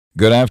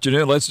Good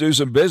afternoon. Let's do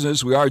some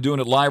business. We are doing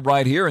it live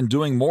right here and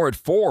doing more at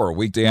 4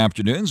 weekday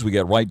afternoons. We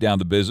get right down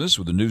to business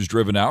with the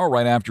news-driven hour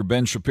right after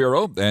Ben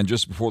Shapiro and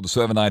just before the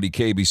 790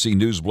 KBC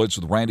News Blitz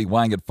with Randy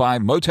Wang at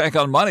 5.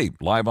 Mottek on Money,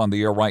 live on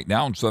the air right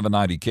now on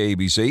 790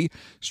 KBC,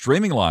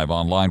 streaming live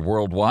online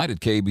worldwide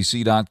at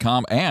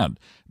kbc.com and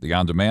the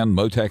on-demand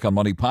Mottek on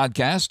Money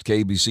podcast,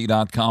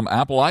 kbc.com,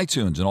 Apple,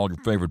 iTunes, and all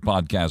your favorite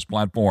podcast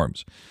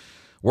platforms.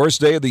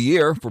 Worst day of the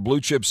year for blue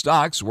chip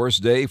stocks.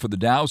 Worst day for the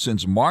Dow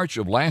since March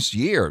of last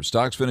year.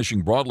 Stocks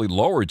finishing broadly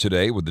lower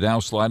today with the Dow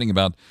sliding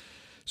about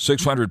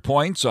 600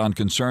 points on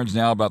concerns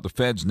now about the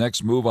Fed's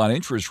next move on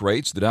interest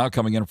rates. The Dow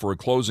coming in for a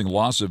closing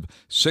loss of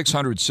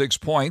 606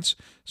 points,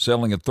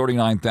 settling at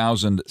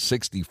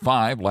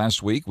 39,065.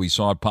 Last week, we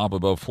saw it pop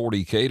above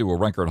 40K to a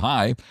record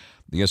high.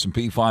 The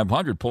S&P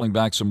 500 pulling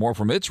back some more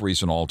from its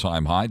recent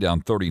all-time high,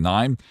 down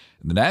 39.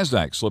 And the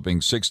Nasdaq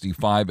slipping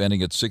 65,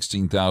 ending at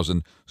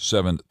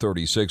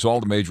 16,736. All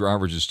the major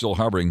averages still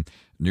hovering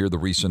near the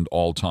recent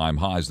all-time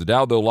highs. The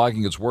Dow, though,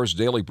 logging its worst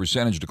daily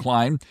percentage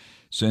decline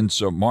since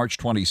March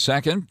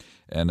 22nd.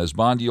 And as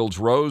bond yields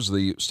rose,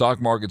 the stock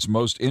market's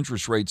most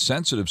interest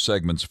rate-sensitive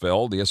segments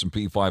fell. The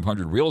S&P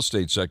 500 real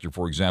estate sector,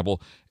 for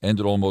example,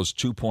 ended almost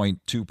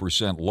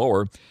 2.2%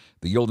 lower.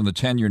 The yield in the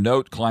 10-year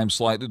note climbed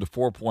slightly to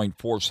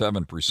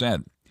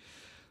 4.47%.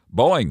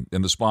 Boeing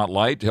in the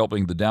spotlight,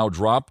 helping the Dow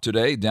drop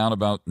today, down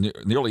about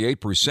nearly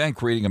 8%,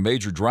 creating a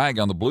major drag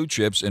on the blue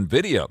chips.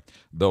 NVIDIA,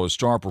 though a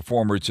star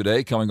performer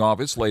today, coming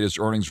off its latest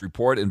earnings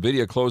report.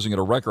 NVIDIA closing at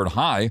a record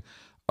high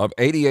of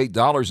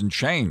 $88 and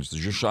change,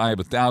 just shy of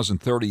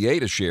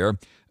 $1,038 a share,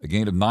 a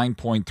gain of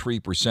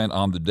 9.3%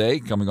 on the day,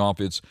 coming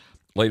off its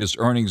latest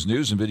earnings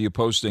news. NVIDIA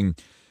posting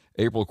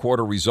April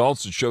quarter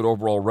results that showed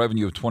overall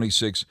revenue of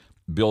 $26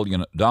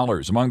 billion.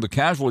 Among the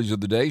casualties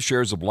of the day,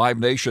 shares of Live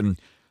Nation,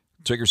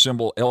 ticker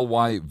symbol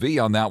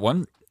LYV on that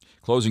one,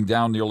 closing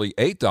down nearly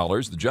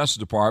 $8. The Justice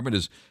Department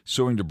is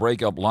suing to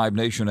break up Live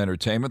Nation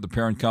Entertainment, the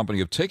parent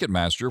company of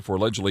Ticketmaster, for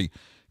allegedly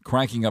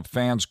cranking up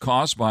fans'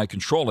 costs by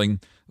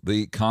controlling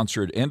the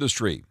concert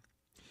industry.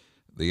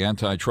 The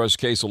antitrust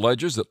case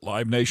alleges that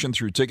Live Nation,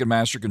 through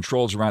Ticketmaster,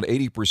 controls around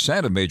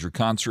 80% of major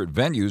concert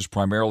venues,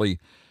 primarily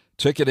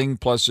ticketing,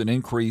 plus an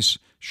increased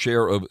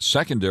share of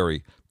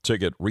secondary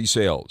ticket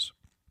resales.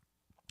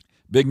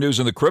 Big news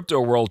in the crypto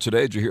world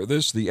today. Did you hear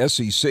this? The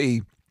SEC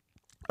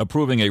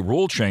approving a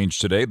rule change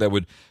today that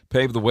would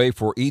pave the way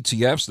for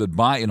ETFs that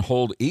buy and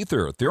hold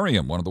Ether,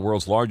 Ethereum, one of the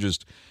world's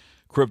largest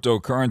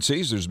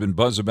cryptocurrencies. There's been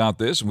buzz about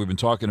this, and we've been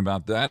talking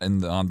about that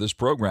on this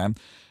program.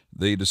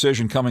 The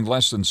decision coming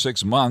less than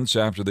 6 months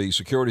after the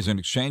Securities and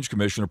Exchange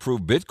Commission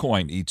approved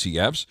Bitcoin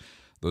ETFs.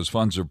 Those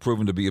funds have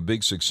proven to be a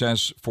big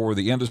success for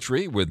the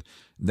industry, with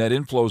net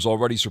inflows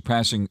already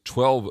surpassing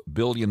 $12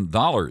 billion.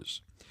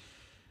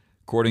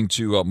 According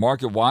to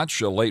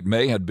MarketWatch, late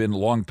May had been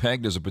long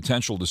pegged as a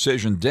potential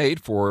decision date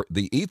for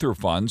the Ether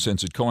Fund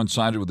since it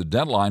coincided with the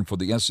deadline for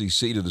the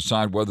SEC to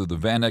decide whether the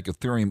VanEck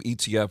Ethereum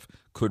ETF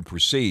could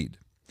proceed.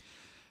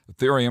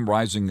 Ethereum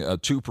rising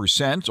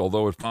 2%,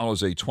 although it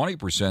follows a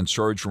 20%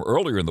 surge from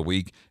earlier in the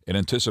week in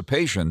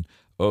anticipation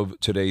of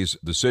today's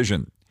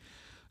decision.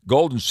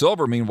 Gold and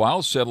silver,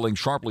 meanwhile, settling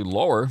sharply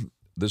lower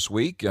this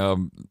week.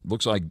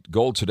 Looks like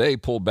gold today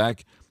pulled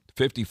back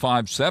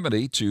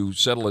 $55.70 to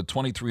settle at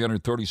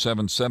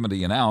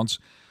 $2,337.70 an ounce.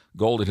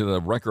 Gold had hit a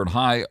record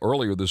high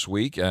earlier this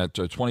week at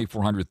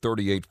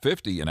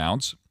 $2,438.50 an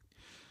ounce.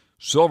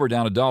 Silver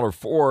down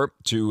 $1.04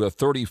 to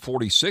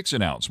 $30.46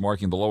 an ounce,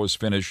 marking the lowest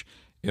finish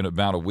in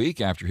about a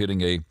week after hitting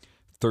a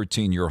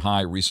 13-year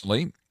high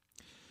recently.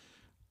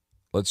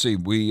 Let's see,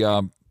 we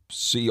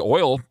see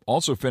oil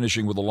also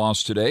finishing with a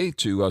loss today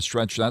to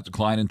stretch that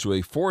decline into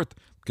a fourth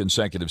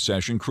consecutive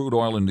session. Crude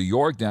oil in New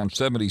York down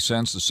 70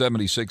 cents to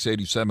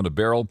 76.87 a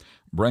barrel.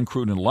 Brent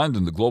crude in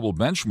London, the global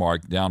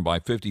benchmark, down by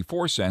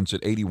 54 cents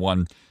at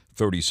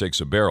 81.36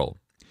 a barrel.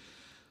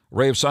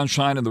 Ray of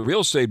sunshine in the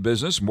real estate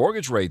business.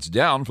 Mortgage rates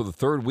down for the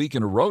third week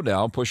in a row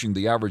now, pushing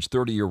the average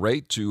 30-year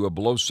rate to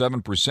below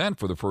 7%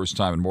 for the first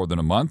time in more than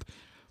a month.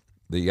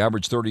 The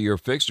average 30-year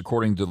fixed,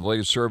 according to the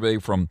latest survey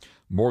from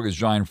mortgage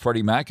giant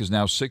Freddie Mac, is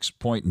now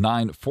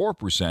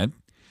 6.94%.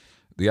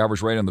 The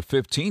average rate on the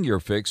 15-year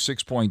fix,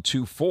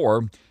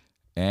 6.24%,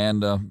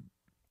 and a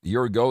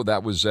year ago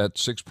that was at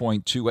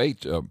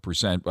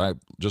 6.28%.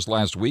 Just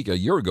last week, a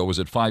year ago, was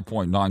at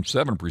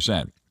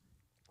 5.97%.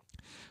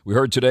 We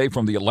heard today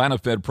from the Atlanta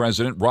Fed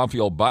President,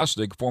 Raphael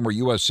Bostic, former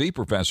USC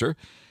professor.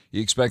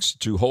 He expects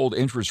to hold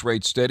interest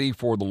rates steady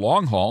for the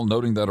long haul,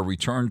 noting that a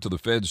return to the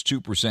Fed's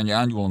 2%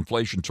 annual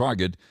inflation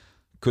target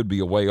could be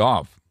a way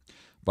off.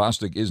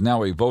 Bostic is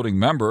now a voting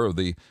member of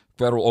the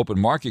Federal Open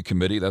Market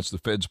Committee. That's the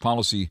Fed's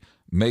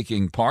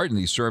policy-making part, and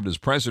he served as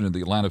president of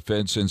the Atlanta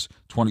Fed since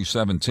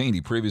 2017. He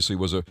previously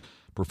was a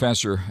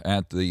professor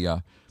at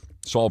the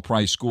Saul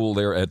Price School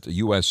there at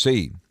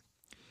USC.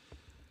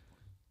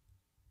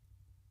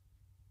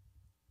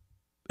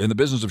 In the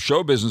business of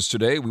show business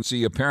today, we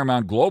see a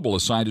Paramount Global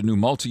assigned a new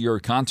multi-year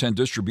content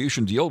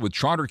distribution deal with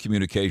Charter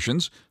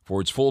Communications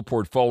for its full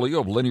portfolio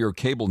of linear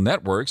cable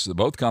networks.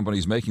 Both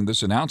companies making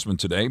this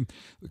announcement today.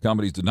 The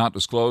companies did not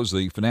disclose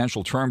the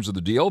financial terms of the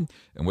deal,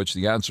 in which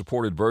the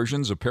ad-supported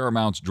versions of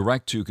Paramount's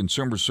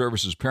direct-to-consumer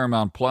services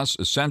Paramount Plus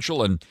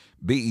Essential and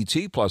BET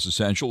Plus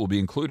Essential will be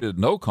included at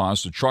no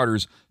cost to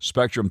Charter's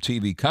Spectrum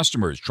TV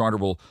customers. Charter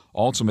will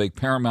also make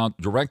Paramount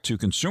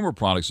direct-to-consumer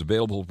products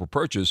available for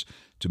purchase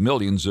to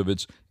millions of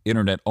its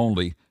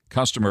internet-only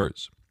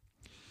customers.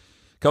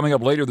 Coming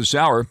up later this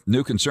hour,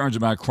 new concerns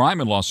about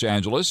crime in Los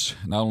Angeles,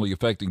 not only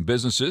affecting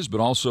businesses but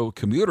also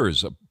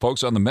commuters,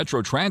 folks on the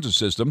Metro transit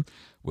system,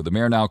 with the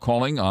mayor now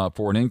calling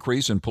for an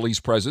increase in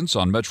police presence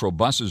on Metro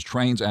buses,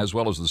 trains, as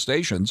well as the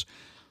stations.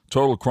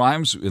 Total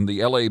crimes in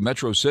the L.A.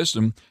 Metro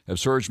system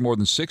have surged more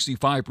than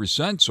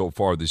 65% so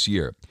far this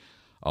year.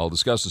 I'll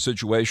discuss the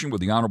situation with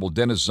the Honorable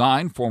Dennis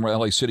Zine, former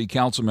L.A. City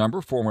Council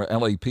member, former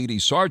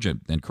LAPD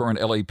Sergeant, and current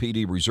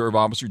LAPD Reserve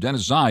Officer.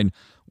 Dennis Zine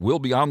will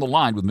be on the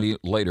line with me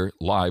later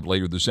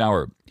this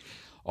hour.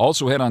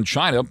 Also head on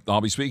China.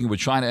 I'll be speaking with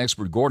China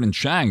expert Gordon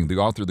Chang, the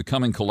author of The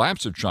Coming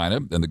Collapse of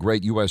China and the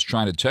Great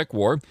U.S.-China Tech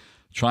War.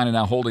 China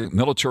now holding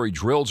military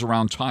drills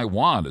around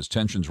Taiwan as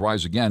tensions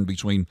rise again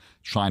between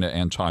China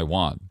and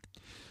Taiwan.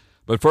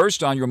 But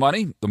first, on your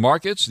money, the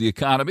markets, the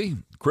economy,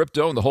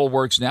 crypto, and the whole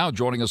works now.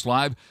 Joining us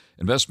live,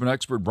 investment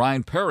expert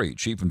Brian Perry,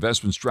 Chief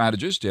Investment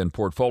Strategist and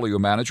Portfolio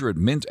Manager at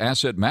Mint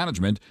Asset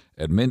Management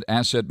at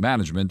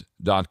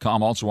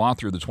mintassetmanagement.com, also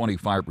author of the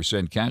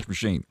 25% Cash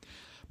Machine.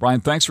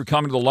 Brian, thanks for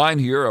coming to the line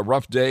here. A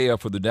rough day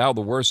for the Dow,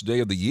 the worst day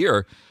of the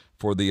year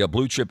for the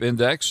blue chip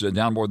index,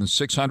 down more than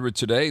 600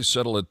 today,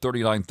 settled at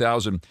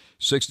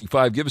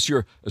 39,065. Give us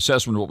your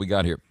assessment of what we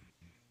got here.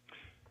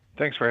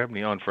 Thanks for having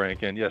me on,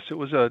 Frank. And yes, it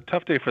was a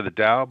tough day for the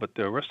Dow, but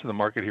the rest of the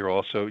market here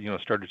also,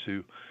 started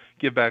to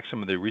give back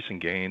some of the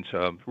recent gains,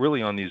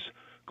 really on these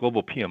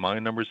global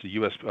PMI numbers. The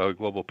U.S.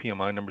 Global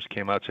PMI numbers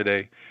came out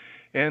today,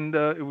 and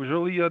it was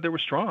really, they were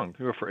strong.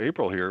 For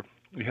April here,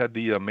 we had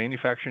the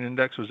manufacturing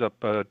index was up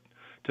to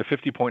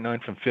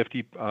 50.9 from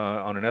 50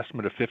 on an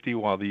estimate of 50,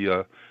 while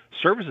the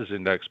services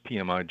index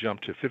PMI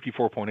jumped to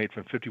 54.8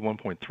 from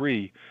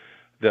 51.3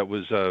 that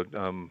was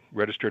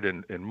registered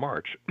in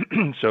March.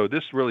 So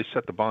this really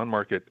set the bond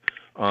market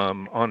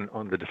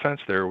on the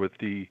defense there, with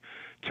the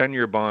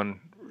 10-year bond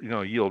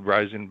yield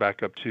rising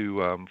back up to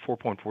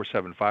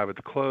 4.475 at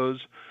the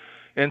close.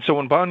 And so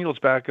when bond yields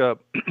back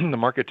up, the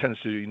market tends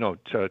to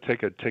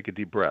take a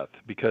deep breath,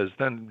 because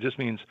then it just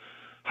means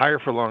higher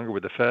for longer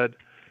with the Fed.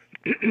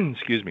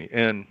 Excuse me,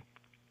 and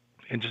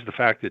just the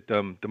fact that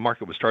the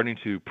market was starting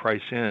to price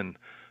in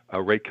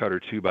a rate cut or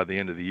two by the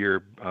end of the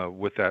year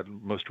with that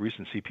most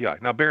recent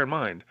CPI. Now, bear in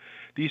mind,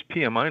 these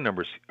PMI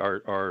numbers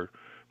are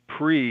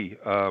pre,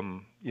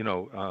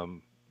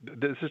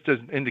 this just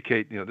doesn't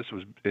indicate, this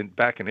was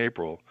back in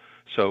April.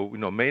 So,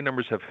 May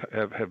numbers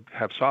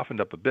have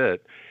softened up a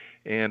bit.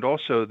 And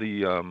also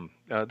the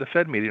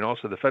Fed meeting,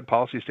 also the Fed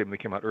policy statement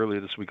that came out earlier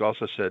this week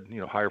also said,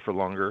 higher for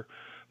longer.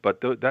 But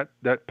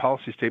that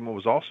policy statement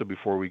was also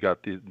before we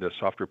got the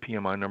softer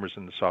PMI numbers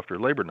and the softer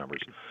labor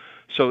numbers.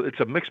 So it's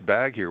a mixed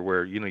bag here,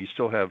 where you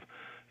still have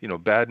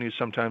bad news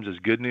sometimes is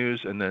good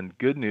news, and then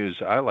good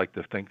news I like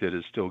to think that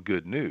is still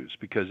good news,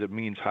 because it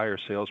means higher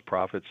sales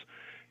profits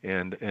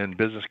and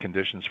business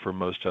conditions for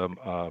most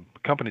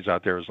companies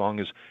out there, as long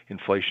as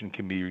inflation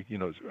can be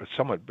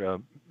somewhat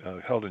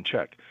held in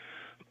check.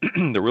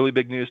 The really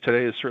big news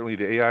today is certainly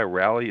the AI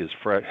rally has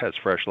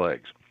fresh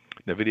legs.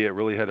 NVIDIA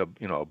really had a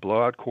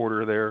blowout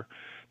quarter there.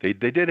 They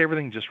did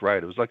everything just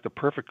right. It was like the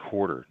perfect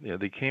quarter.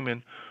 They came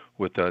in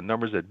with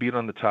numbers that beat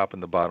on the top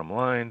and the bottom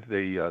line.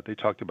 They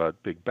talked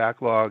about big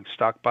backlog,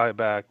 stock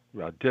buyback,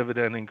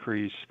 dividend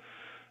increase,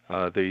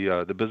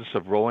 the business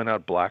of rolling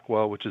out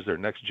Blackwell, which is their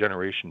next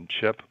generation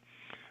chip,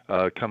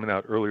 coming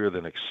out earlier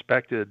than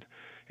expected.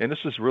 And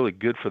this is really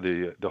good for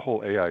the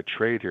whole AI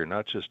trade here,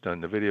 not just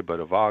NVIDIA, but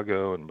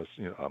Avago and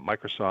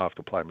Microsoft,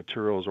 Applied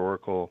Materials,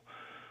 Oracle,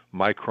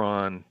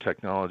 Micron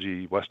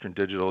Technology, Western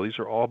Digital. These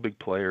are all big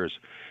players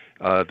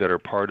that are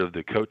part of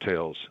the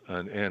coattails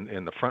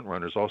and the front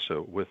runners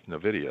also with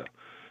NVIDIA.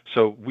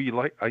 So we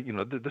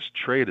this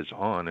trade is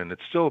on, and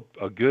it's still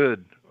a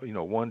good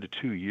 1 to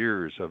 2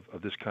 years of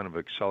this kind of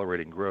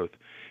accelerating growth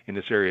in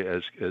this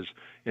area, as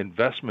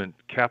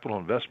capital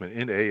investment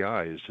in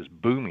AI is just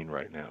booming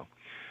right now.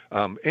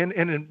 And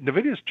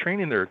NVIDIA is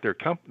training their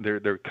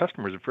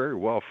customers very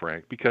well,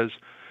 Frank, because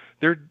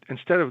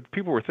instead of,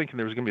 people were thinking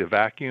there was going to be a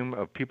vacuum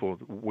of people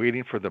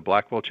waiting for the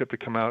Blackwell chip to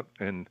come out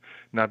and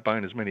not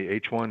buying as many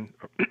H1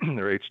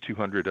 or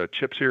H200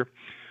 chips here.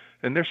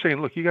 And they're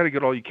saying, look, you got to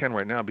get all you can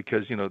right now,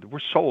 because we're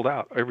sold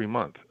out every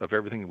month of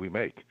everything that we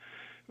make.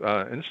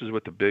 And this is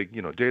what the big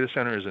data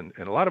centers and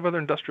a lot of other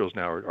industrials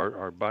now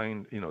are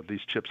buying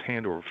these chips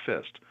hand over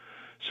fist.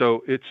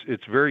 So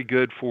it's very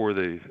good for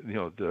the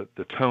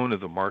tone of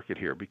the market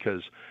here,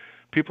 because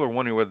people are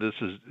wondering whether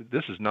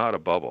this is not a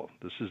bubble.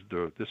 This is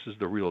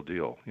the real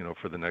deal,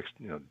 for the next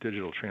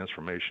digital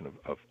transformation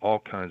of all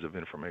kinds of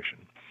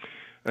information.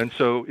 And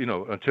so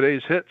on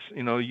today's hits,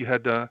 you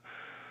had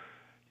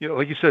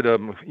Like you said,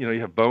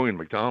 you have Boeing,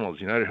 McDonald's,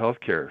 United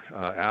Healthcare,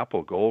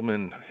 Apple,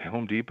 Goldman,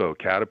 Home Depot,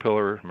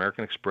 Caterpillar,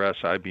 American Express,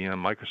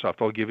 IBM, Microsoft,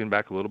 all giving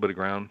back a little bit of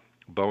ground.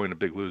 Boeing, a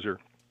big loser.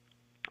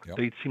 Yep.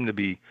 They seem to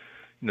be,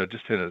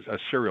 just in a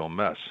serial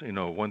mess,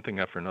 one thing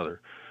after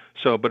another.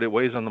 So, but it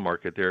weighs on the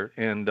market there.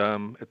 And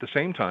at the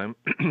same time,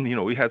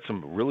 we had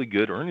some really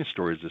good earnings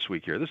stories this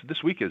week here.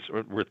 This week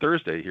we're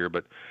Thursday here,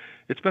 but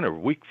it's been a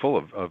week full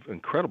of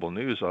incredible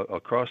news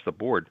across the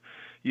board.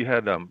 You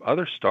had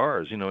other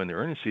stars, in the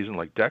earnings season,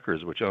 like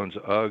Deckers, which owns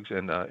Uggs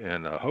and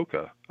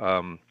Hoka,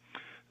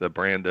 the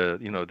brand,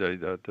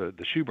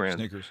 the shoe brand,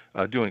 Sneakers,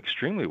 doing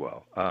extremely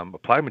well.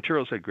 Applied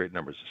Materials had great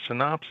numbers.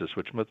 Synopsys,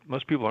 which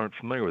most people aren't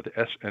familiar with, the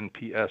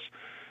SNPS,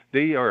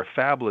 they are a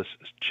fabless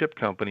chip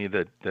company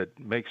that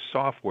makes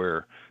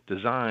software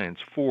designs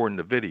for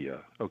NVIDIA.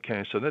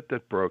 Okay, so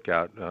that broke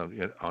out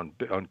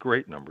on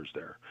great numbers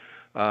there.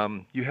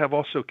 You have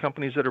also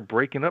companies that are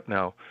breaking up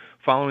now,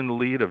 following the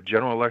lead of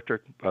General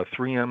Electric,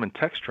 3M, and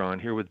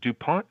Textron here, with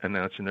DuPont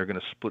announcing they're going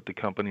to split the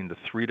company into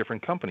 3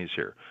 different companies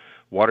here: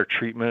 water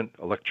treatment,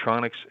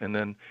 electronics, and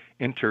then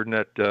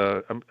internet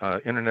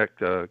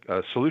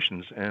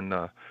solutions.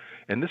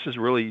 And this is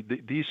really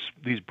these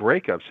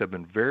breakups have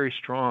been very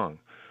strong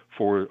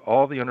for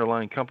all the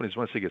underlying companies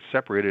once they get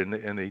separated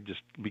and they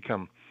just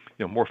become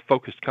more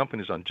focused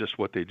companies on just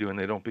what they do, and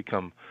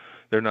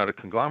they're not a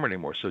conglomerate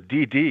anymore. So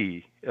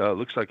DD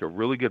looks like a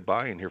really good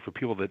buy in here for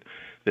people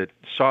that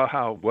saw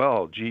how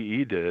well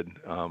GE did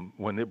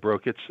when it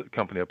broke its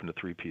company up into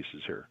 3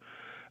 pieces here.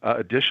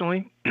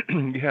 Additionally,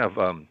 you have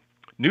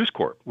News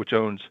Corp, which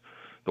owns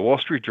the Wall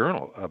Street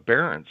Journal,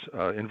 Barron's,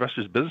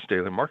 Investors Business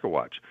Daily, and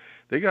MarketWatch.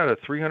 They got a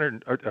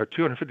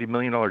 $250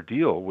 million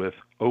deal with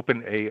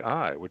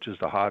OpenAI, which is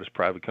the hottest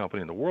private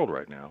company in the world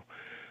right now,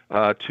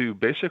 to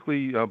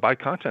basically buy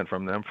content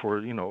from them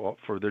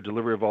for their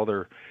delivery of all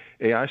their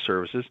AI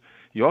services.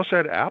 You also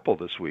had Apple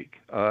this week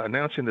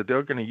announcing that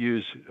they're going to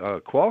use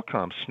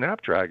Qualcomm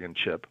Snapdragon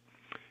chip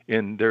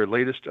in their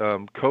latest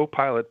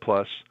Copilot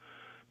Plus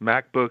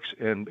MacBooks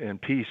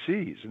and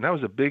PCs, and that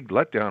was a big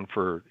letdown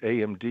for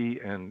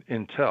AMD and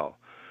Intel.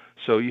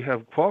 So you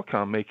have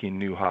Qualcomm making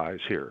new highs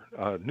here,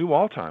 new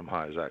all-time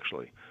highs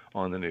actually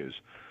on the news.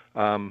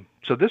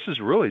 So this is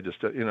really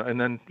just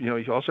and then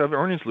you also have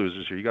earnings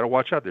losers here. You got to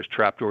watch out. There's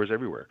trapdoors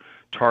everywhere.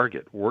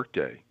 Target,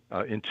 Workday,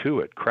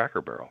 Intuit,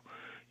 Cracker Barrel.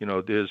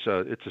 There's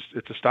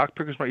it's a stock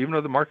picker's market. Even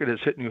though the market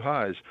has hit new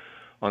highs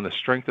on the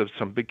strength of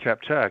some big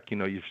cap tech,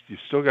 you've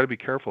still got to be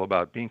careful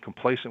about being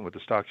complacent with the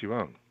stocks you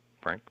own.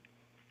 Frank.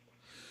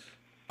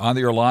 On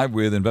the air live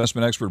with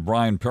investment expert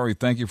Brian Perry.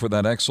 Thank you for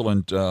that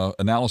excellent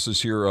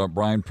analysis here,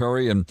 Brian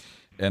Perry. And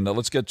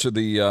let's get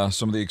to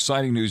some of the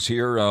exciting news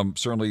here.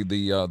 Certainly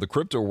the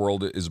crypto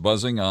world is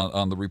buzzing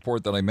on the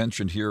report that I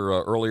mentioned here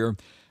earlier.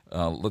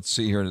 Let's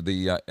see here.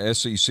 The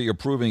SEC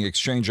approving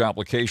exchange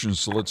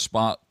applications to list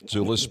spot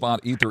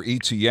Ether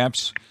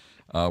ETFs.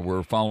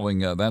 We're following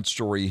that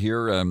story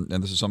here, and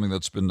this is something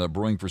that's been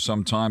brewing for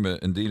some time.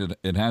 Indeed,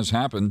 it has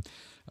happened.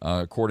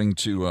 According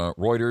to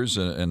Reuters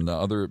and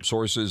other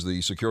sources,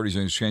 the Securities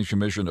and Exchange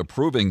Commission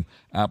approving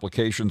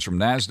applications from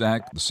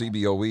NASDAQ, the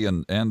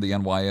CBOE, and the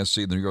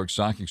NYSE, the New York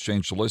Stock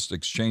Exchange, to list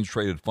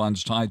exchange-traded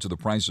funds tied to the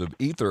price of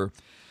Ether,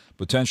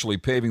 potentially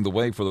paving the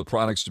way for the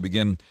products to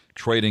begin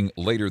trading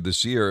later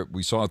this year.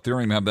 We saw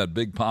Ethereum have that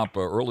big pop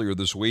earlier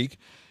this week,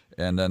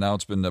 and now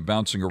it's been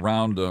bouncing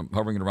around,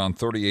 hovering at around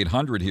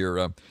 3,800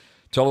 here.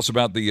 Tell us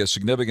about the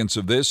significance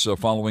of this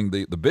following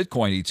the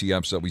Bitcoin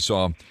ETFs that we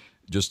saw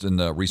just in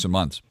recent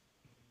months.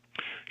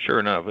 Sure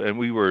enough, and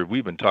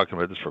we've been talking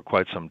about this for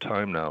quite some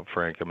time now,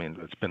 Frank. I mean,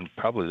 it's been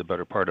probably the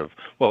better part of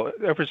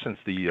ever since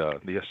the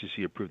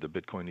SEC approved the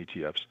Bitcoin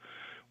ETFs.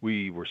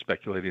 We were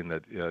speculating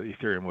that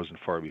Ethereum wasn't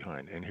far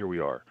behind, and here we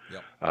are.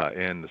 Yep.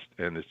 And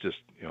it's just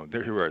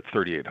here we are at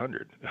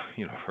 3,800,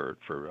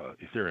 for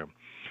Ethereum,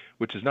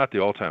 which is not the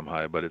all-time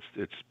high, but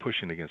it's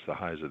pushing against the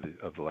highs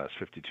of the last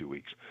 52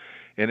 weeks.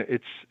 And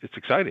it's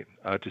exciting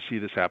to see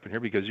this happen here,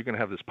 because you're going to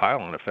have this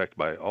pile-on effect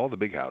by all the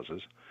big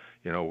houses,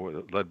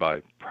 led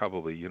by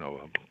probably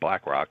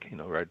BlackRock,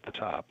 right at the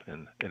top,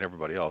 and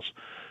everybody else,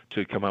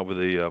 to come out with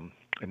an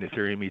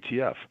Ethereum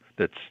ETF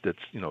that's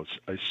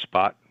a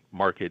spot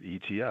market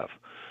ETF.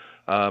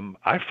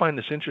 I find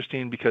this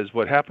interesting because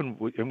what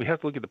happened, and we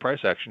have to look at the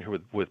price action here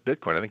with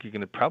Bitcoin. I think you're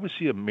going to probably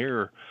see a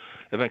mirror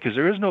event, because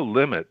there is no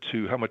limit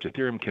to how much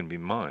Ethereum can be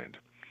mined.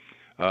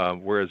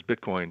 Whereas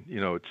Bitcoin,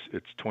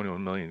 it's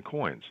 21 million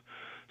coins.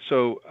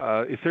 So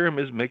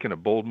Ethereum is making a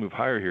bold move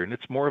higher here, and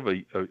it's more of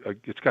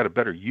it's got a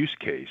better use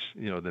case,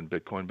 than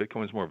Bitcoin.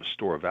 Bitcoin is more of a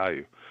store of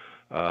value,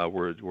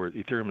 where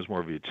Ethereum is more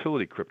of a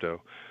utility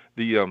crypto.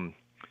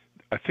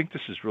 I think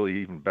this is really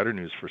even better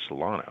news for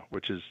Solana,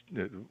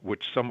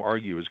 which some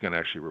argue is going to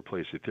actually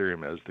replace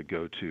Ethereum as the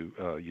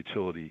go-to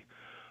utility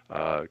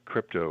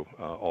crypto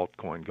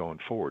altcoin going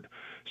forward.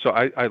 So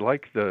I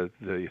like the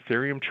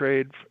Ethereum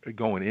trade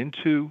going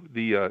into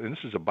and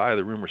this is a buy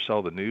the rumor,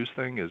 sell the news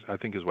thing, I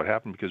think is what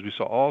happened, because we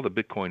saw all the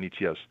Bitcoin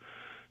ETFs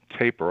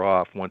taper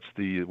off once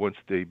they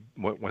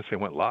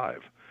went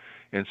live.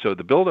 And so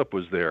the buildup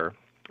was there,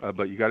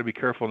 but you got to be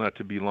careful not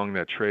to be long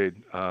that trade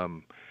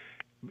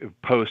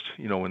post,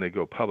 when they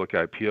go public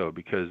IPO,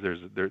 because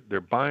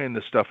they're buying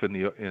the stuff in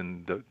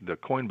the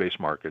Coinbase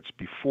markets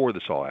before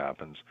this all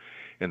happens,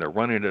 and they're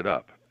running it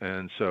up.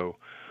 And so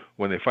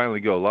when they finally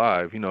go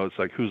live, it's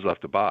like, who's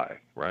left to buy,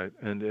 right?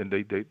 And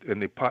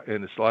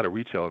it's a lot of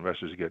retail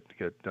investors get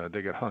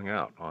hung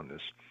out on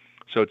this.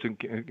 So it's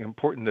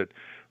important that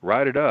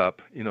ride it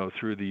up,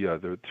 through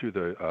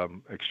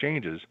the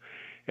exchanges,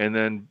 and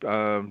then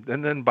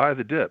buy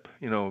the dip,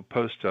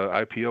 post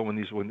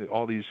IPO when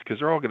all these, because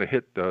they're all going to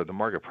hit the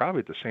market probably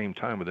at the same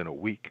time within a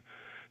week.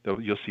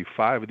 You'll see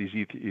 5 of these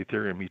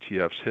Ethereum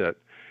ETFs hit,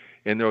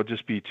 and there'll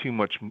just be too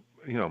much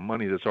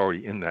money that's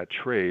already in that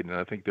trade, and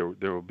I think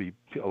there will be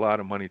a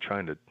lot of money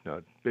trying to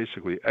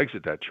basically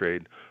exit that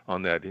trade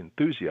on that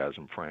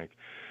enthusiasm, Frank.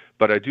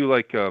 But I do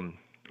like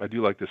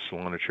this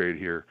Solana trade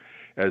here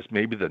as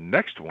maybe the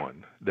next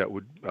one that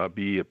would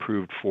be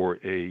approved for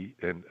an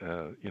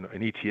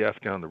ETF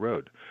down the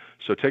road.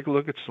 So take a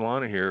look at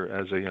Solana here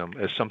as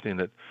something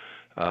that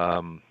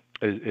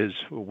is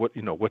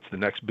what's the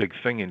next big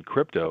thing in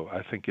crypto.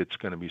 I think it's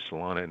going to be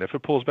Solana, and if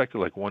it pulls back to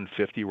like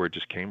 150 where it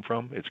just came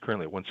from, it's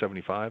currently at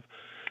 175.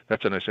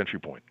 That's a nice entry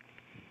point.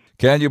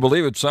 Can you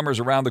believe it? Summer's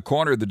around the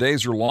corner. The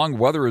days are long,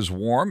 weather is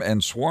warm,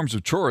 and swarms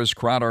of tourists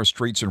crowd our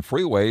streets and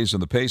freeways,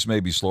 and the pace may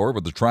be slower,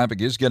 but the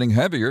traffic is getting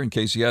heavier. In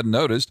case you hadn't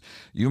noticed,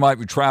 you might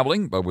be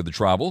traveling, but with the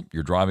travel,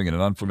 you're driving in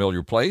an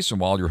unfamiliar place, and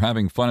while you're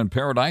having fun in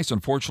paradise,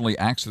 unfortunately,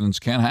 accidents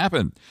can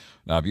happen.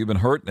 Now, if you've been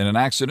hurt in an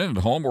accident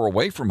at home or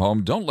away from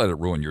home, don't let it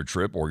ruin your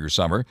trip or your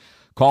summer.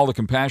 Call the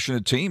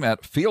compassionate team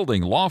at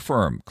Fielding Law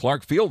Firm.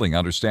 Clark Fielding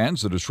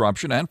understands the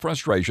disruption and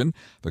frustration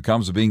that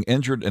comes of being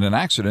injured in an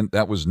accident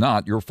that was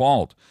not your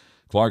fault.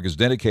 Clark is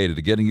dedicated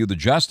to getting you the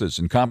justice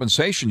and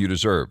compensation you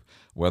deserve.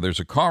 Whether it's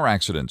a car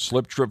accident,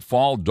 slip, trip,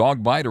 fall,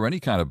 dog bite, or any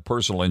kind of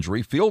personal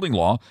injury, Fielding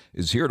Law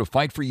is here to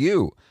fight for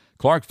you.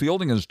 Clark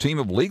Fielding and his team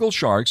of legal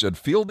sharks at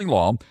Fielding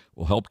Law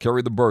will help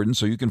carry the burden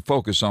so you can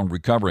focus on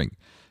recovering.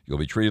 You'll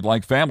be treated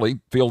like family.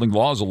 Fielding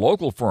Law is a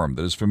local firm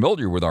that is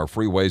familiar with our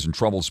freeways and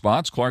trouble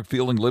spots. Clark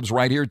Fielding lives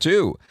right here,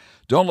 too.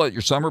 Don't let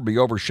your summer be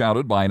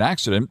overshadowed by an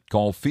accident.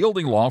 Call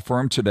Fielding Law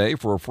Firm today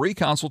for a free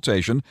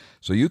consultation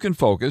so you can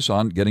focus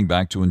on getting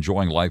back to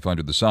enjoying life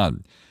under the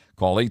sun.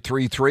 Call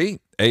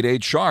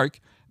 833-88-SHARK.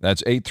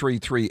 That's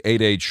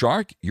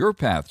 833-88-SHARK. Your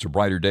path to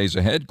brighter days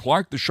ahead.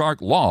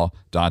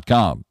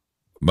 ClarkTheSharkLaw.com.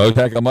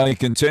 Mottek on Money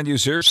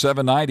continues here,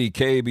 790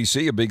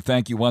 KABC. A big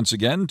thank you once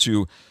again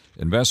to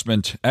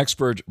investment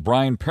expert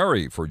Brian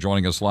Perry for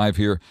joining us live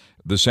here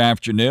this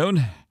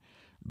afternoon.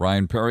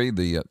 Brian Perry,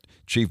 the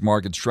chief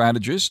market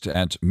strategist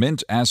at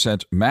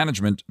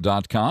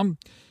mintassetmanagement.com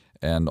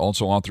and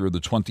also author of the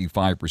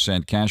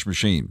 25% Cash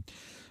Machine.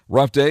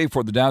 Rough day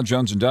for the Dow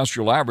Jones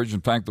Industrial Average. In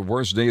fact, the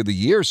worst day of the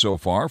year so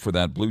far for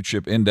that blue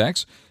chip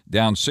index.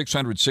 Down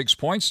 606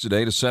 points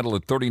today to settle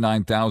at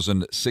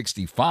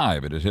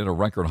 39,065. It had hit a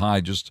record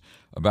high just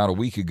about a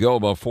week ago,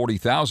 above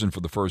 40,000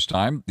 for the first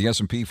time. The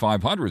S&P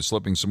 500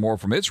 slipping some more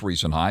from its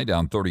recent high,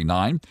 down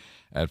 39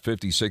 at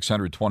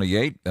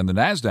 5,628. And the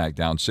NASDAQ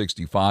down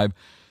 65,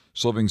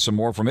 slipping some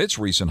more from its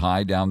recent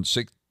high, down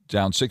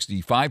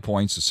 65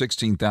 points to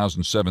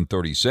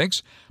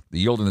 16,736. The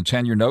yield in the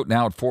 10-year note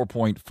now at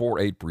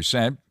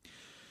 4.48%.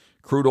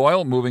 Crude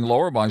oil moving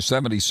lower by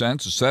 70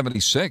 cents to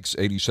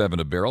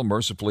 $76.87 a barrel.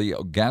 Mercifully,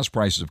 gas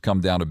prices have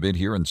come down a bit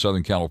here in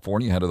Southern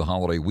California ahead of the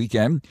holiday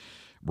weekend.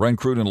 Brent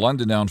crude in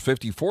London down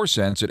 54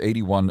 cents at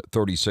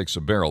 $81.36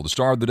 a barrel. The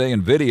star of the day,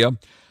 NVIDIA,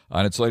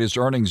 on its latest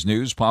earnings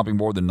news, popping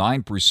more than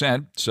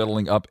 9%,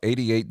 settling up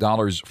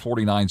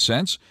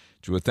 $88.49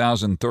 to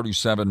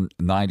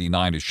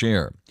 $1,037.99 a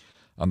share.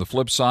 On the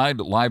flip side,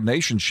 Live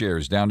Nation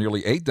shares down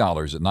nearly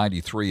 $8 at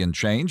 93 and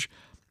change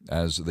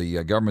as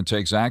the government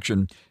takes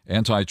action,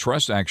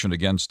 antitrust action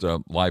against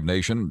Live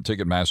Nation,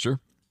 Ticketmaster.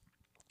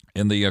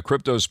 In the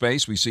crypto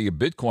space, we see a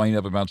Bitcoin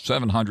up about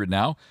 700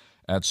 now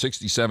at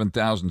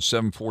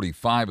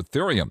 67,745.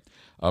 Ethereum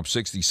up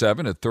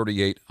 67 at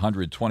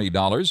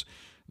 $3,820.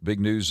 Big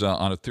news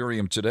on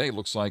Ethereum today.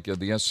 Looks like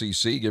the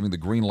SEC giving the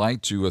green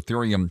light to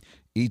Ethereum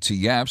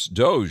ETFs.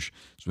 Doge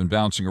has been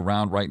bouncing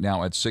around right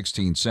now at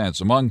 16 cents.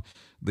 Among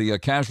the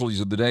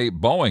casualties of the day,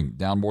 Boeing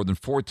down more than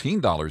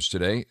 $14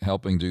 today,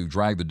 helping to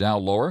drag the Dow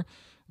lower.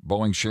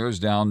 Boeing shares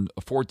down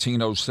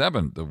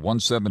 $14.07 to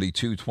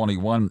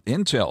 $172.21.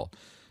 Intel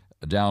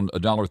down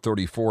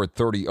 $1.34 at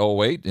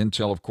 $30.08.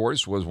 Intel, of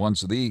course, was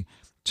once the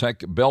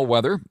tech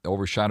bellwether,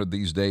 overshadowed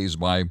these days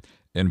by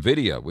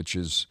NVIDIA, which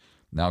is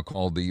now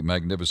called the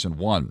Magnificent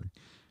One.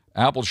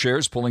 Apple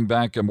shares pulling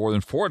back more than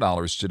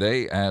 $4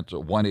 today at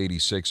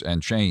 $186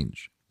 and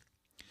change.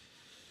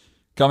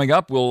 Coming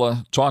up,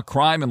 we'll talk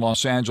crime in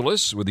Los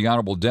Angeles with the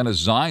Honorable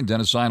Dennis Zine.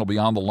 Dennis Zine will be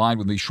on the line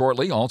with me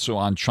shortly. Also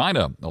on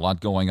China, a lot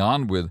going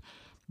on with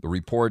the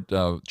report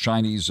of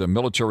Chinese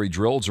military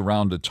drills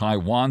around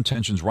Taiwan.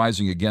 Tensions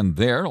rising again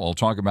there. I'll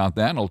talk about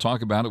that, and I'll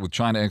talk about it with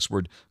China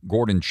expert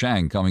Gordon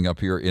Chang coming up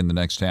here in the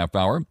next half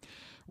hour.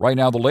 Right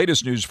now, the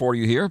latest news for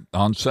you here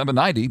on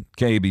 790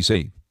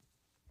 KABC.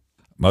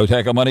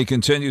 Mottek on Money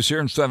continues here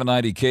in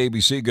 790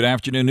 KBC. Good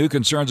afternoon. New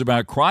concerns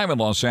about crime in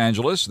Los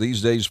Angeles,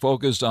 these days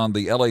focused on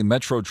the LA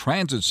Metro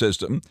transit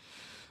system,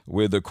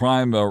 with the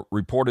crime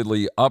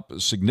reportedly up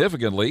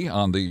significantly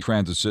on the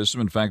transit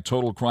system. In fact,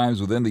 total crimes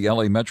within the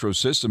LA Metro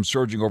system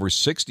surging over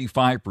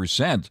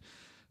 65%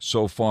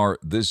 so far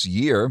this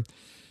year.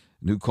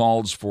 New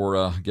calls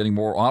for getting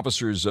more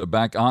officers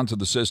back onto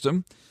the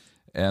system,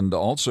 and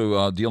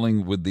also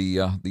dealing with the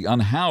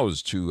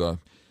unhoused to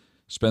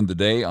spend the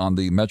day on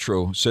the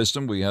Metro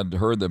system. We had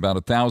heard that about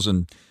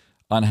 1,000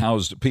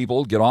 unhoused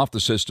people get off the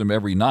system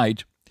every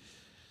night.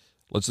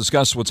 Let's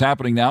discuss what's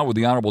happening now with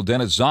the Honorable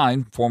Dennis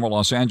Zine, former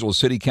Los Angeles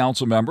City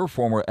Council member,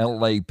 former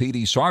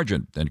LAPD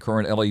sergeant, and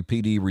current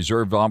LAPD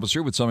reserve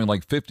officer with something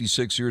like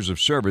 56 years of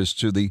service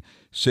to the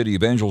City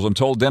of Angels. I'm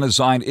told Dennis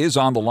Zine is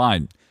on the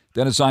line.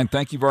 Dennis Zine,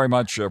 thank you very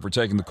much for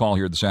taking the call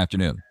here this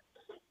afternoon.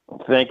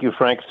 Thank you,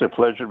 Frank. It's a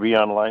pleasure to be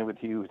online with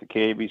you with the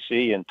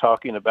KABC and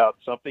talking about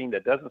something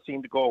that doesn't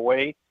seem to go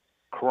away,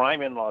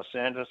 crime in Los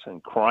Angeles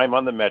and crime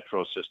on the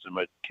Metro system.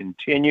 It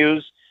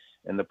continues,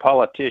 and the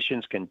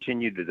politicians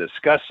continue to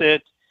discuss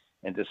it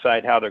and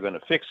decide how they're going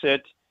to fix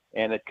it,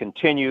 and it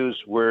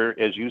continues where,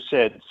 as you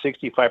said,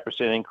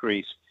 65%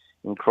 increase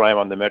in crime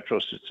on the Metro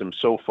system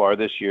so far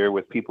this year,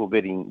 with people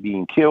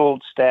being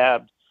killed,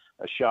 stabbed,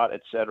 shot,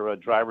 etc.,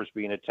 drivers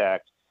being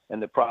attacked.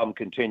 And the problem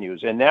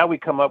continues. And now we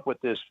come up with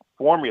this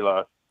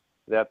formula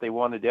that they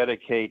want to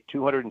dedicate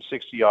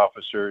 260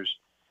 officers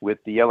with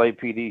the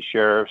LAPD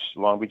sheriffs,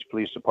 Long Beach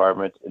Police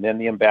Department, and then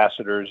the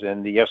ambassadors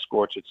and the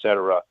escorts, et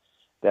cetera,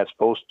 that's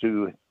supposed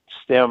to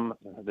stem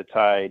the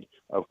tide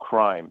of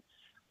crime.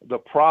 The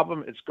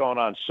problem it's gone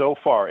on so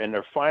far, and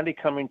they're finally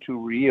coming to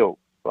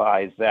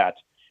realize that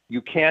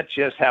you can't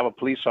just have a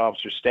police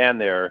officer stand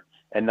there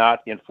and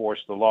not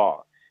enforce the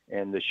law.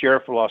 And the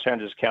sheriff of Los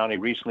Angeles County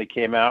recently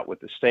came out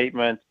with a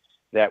statement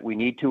that we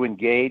need to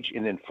engage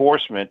in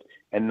enforcement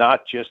and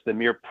not just the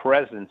mere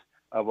presence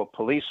of a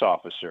police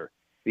officer,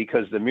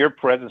 because the mere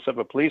presence of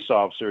a police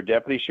officer,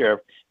 deputy sheriff,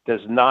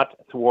 does not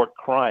thwart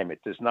crime. It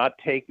does not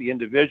take the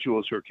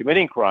individuals who are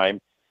committing crime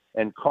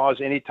and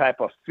cause any type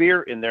of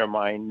fear in their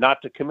mind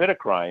not to commit a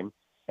crime.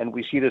 And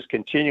we see this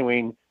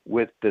continuing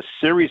with the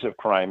series of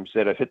crimes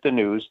that have hit the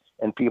news,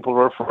 and people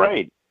are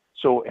afraid.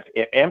 So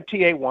if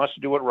MTA wants to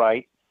do it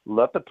right,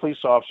 let the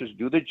police officers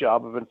do the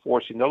job of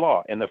enforcing the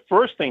law. And the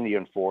first thing to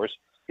enforce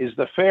is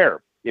the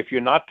fare. If you're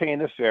not paying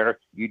the fare,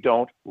 you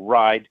don't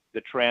ride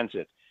the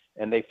transit.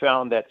 And they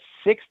found that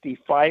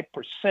 65%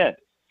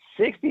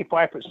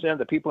 of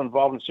the people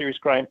involved in serious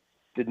crime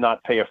did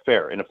not pay a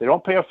fare. And if they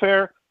don't pay a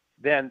fare,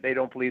 then they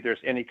don't believe there's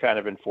any kind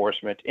of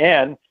enforcement.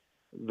 And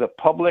the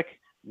public,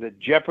 the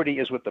jeopardy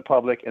is with the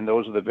public, and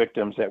those are the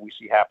victims that we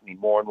see happening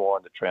more and more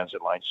on the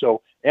transit line.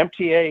 So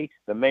MTA,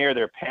 the mayor,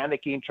 they're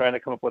panicking, trying to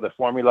come up with a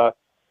formula.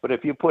 But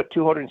if you put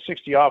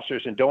 260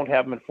 officers and don't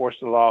have them enforce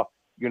the law,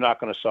 you're not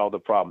going to solve the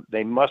problem.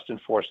 They must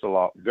enforce the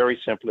law. Very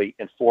simply,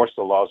 enforce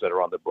the laws that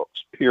are on the books,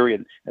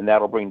 period. And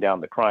that'll bring down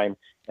the crime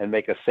and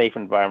make a safe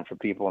environment for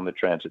people in the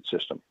transit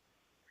system.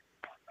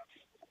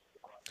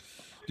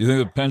 Do you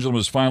think the pendulum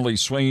is finally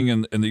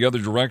swinging in the other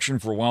direction?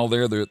 For a while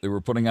there, they were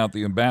putting out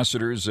the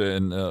ambassadors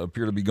and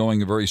appear to be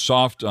going very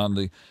soft on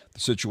the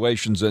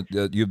situations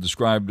that you've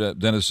described,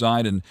 Dennis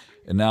Zine,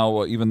 and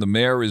now even the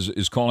mayor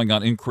is calling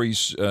on an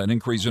increase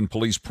in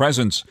police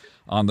presence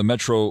on the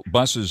Metro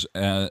buses,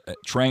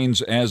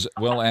 trains, as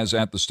well as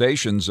at the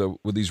stations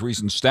with these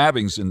recent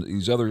stabbings and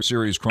these other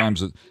serious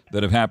crimes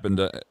that have happened.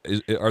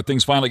 Are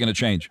things finally going to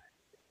change?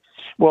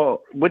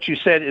 Well, what you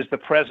said is the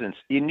presence.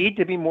 You need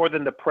to be more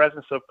than the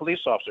presence of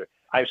police officer.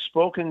 I've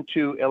spoken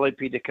to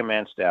LAPD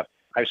command staff.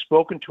 I've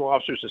spoken to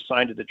officers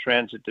assigned to the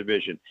transit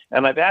division,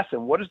 and I've asked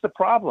them, what is the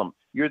problem?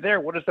 You're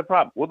there. What is the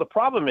problem? Well, the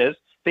problem is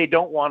they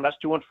don't want us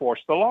to enforce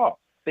the law.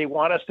 They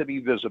want us to be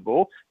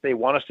visible. They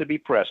want us to be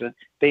present.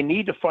 They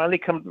need to finally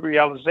come to the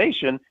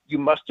realization you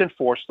must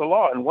enforce the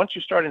law. And once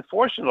you start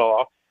enforcing the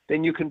law,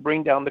 then you can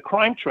bring down the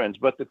crime trends.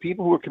 But the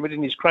people who are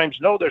committing these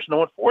crimes know there's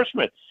no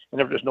enforcement. And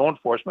if there's no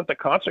enforcement, the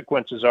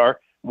consequences are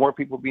more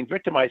people being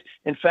victimized.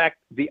 In fact,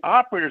 the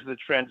operators of the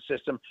transit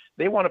system,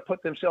 they want to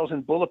put themselves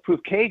in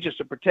bulletproof cages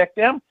to protect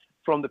them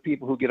from the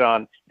people who get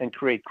on and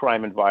create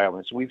crime and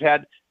violence. We've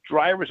had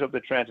drivers of the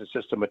transit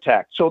system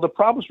attacked. So the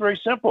problem is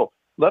very simple.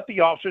 Let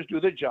the officers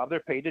do the job they're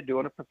paid to do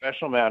in a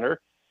professional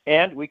manner,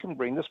 and we can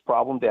bring this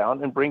problem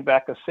down and bring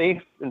back a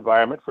safe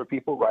environment for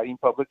people riding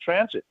public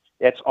transit.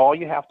 That's all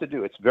you have to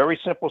do. It's a very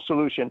simple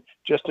solution.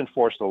 Just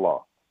enforce the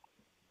law.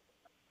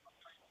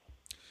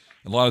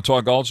 A lot of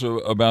talk also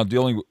about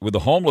dealing with the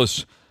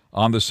homeless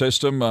on the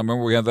system. I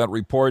remember we had that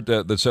report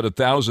that said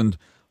 1,000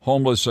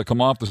 homeless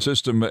come off the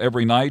system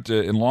every night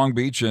in Long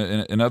Beach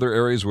and in other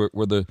areas where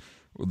the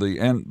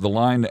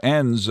line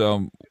ends.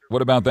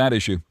 What about that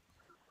issue?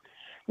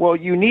 Well,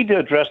 you need to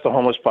address the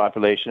homeless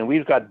population. And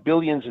we've got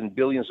billions and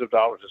billions of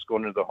dollars that's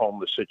going into the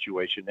homeless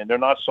situation, and they're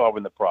not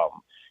solving the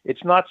problem.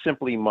 It's not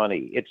simply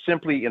money. It's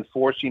simply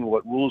enforcing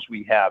what rules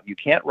we have. You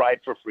can't ride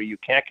for free. You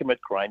can't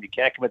commit crime. You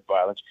can't commit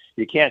violence.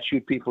 You can't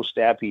shoot people,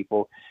 stab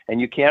people,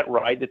 and you can't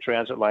ride the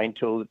transit line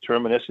till the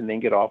terminus and then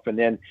get off and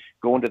then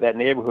go into that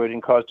neighborhood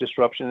and cause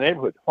disruption in the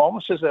neighborhood.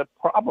 Homelessness is a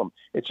problem.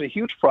 It's a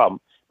huge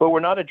problem, but we're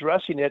not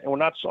addressing it and we're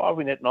not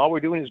solving it. And all we're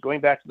doing is going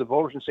back to the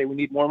voters and say, we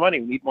need more money.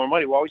 We need more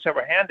money. We always have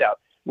our hand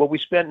out. Well, we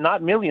spent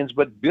not millions,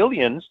 but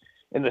billions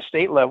in the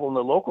state level and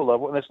the local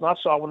level, and it's not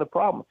solving the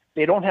problem.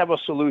 They don't have a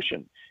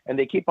solution, and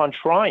they keep on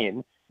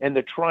trying, and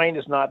the trying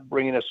is not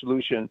bringing a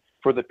solution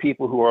for the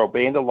people who are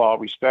obeying the law,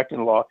 respecting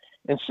the law,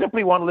 and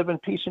simply want to live in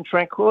peace and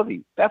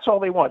tranquility. That's all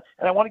they want.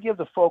 And I want to give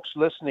the folks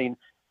listening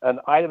an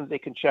item they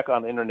can check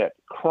on the internet,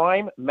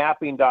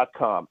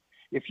 crimemapping.com.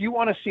 If you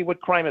want to see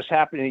what crime is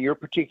happening in your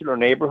particular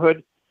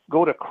neighborhood,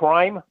 go to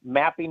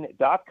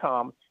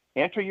crimemapping.com,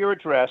 enter your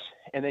address,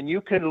 and then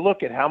you can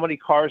look at how many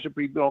cars are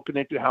being broken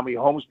into, how many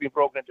homes are being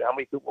broken into, how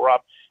many people were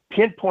robbed.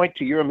 Pinpoint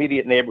to your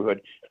immediate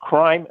neighborhood,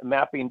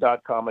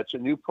 crimemapping.com. It's a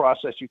new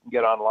process you can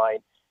get online,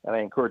 and I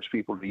encourage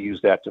people to use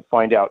that to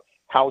find out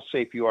how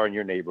safe you are in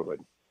your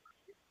neighborhood.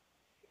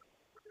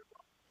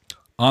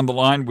 On the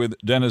line with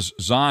Dennis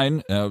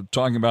Zine,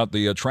 talking about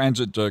the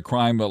transit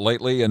crime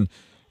lately, and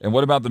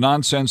what about the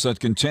nonsense that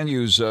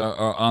continues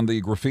on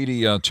the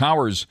graffiti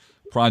towers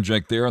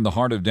project there in the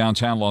heart of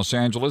downtown Los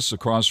Angeles,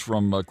 across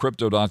from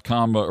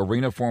Crypto.com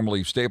Arena,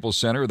 formerly Staples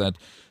Center, that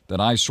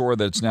eyesore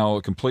that's now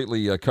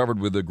completely covered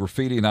with the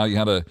graffiti. Now you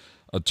had a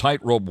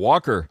tightrope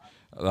walker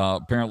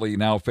apparently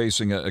now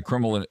facing a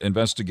criminal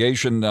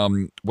investigation.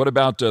 What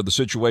about the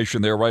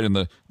situation there right in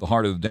the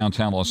heart of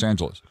downtown Los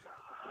Angeles?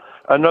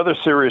 Another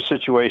serious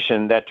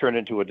situation that turned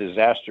into a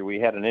disaster. We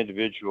had an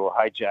individual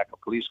hijack a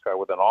police car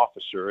with an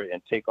officer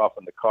and take off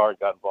in the car and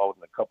got involved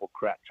in a couple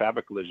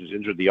traffic collisions,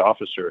 injured the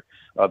officer.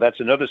 That's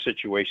another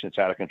situation that's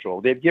out of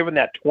control. They've given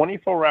that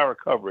 24-hour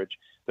coverage.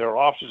 There are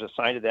officers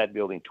assigned to that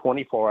building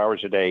 24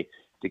 hours a day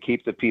to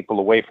keep the people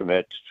away from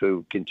it,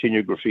 to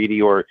continue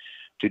graffiti or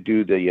to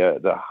do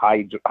the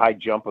high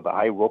jump or the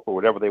high rope or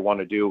whatever they want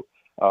to do.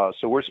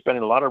 So we're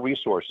spending a lot of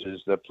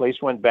resources. The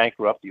place went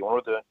bankrupt. The owner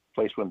of the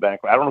place went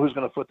bankrupt. I don't know who's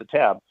going to foot the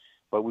tab,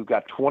 but we've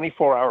got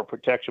 24-hour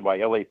protection by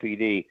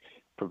LAPD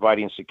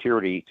providing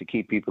security to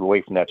keep people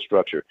away from that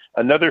structure.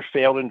 Another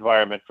failed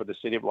environment for the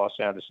city of Los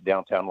Angeles,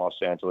 downtown Los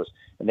Angeles,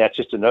 and that's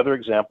just another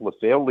example of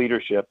failed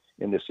leadership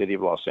in the city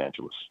of Los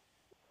Angeles.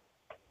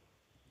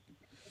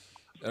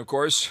 Of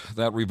course,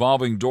 that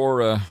revolving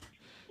door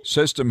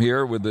system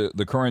here with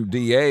the current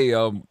DA,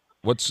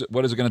 what is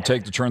it going to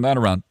take to turn that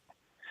around?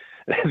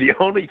 The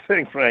only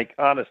thing, Frank,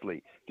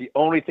 honestly, the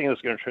only thing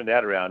that's going to turn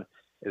that around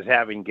is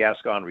having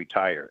Gascon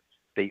retire.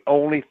 The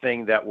only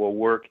thing that will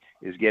work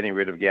is getting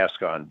rid of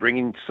Gascon,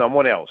 bringing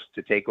someone else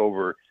to take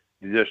over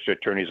the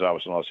district attorney's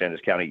office in Los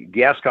Angeles County.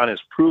 Gascon has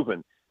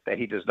proven that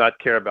he does not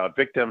care about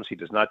victims. He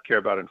does not care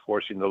about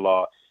enforcing the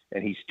law,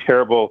 and he's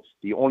terrible.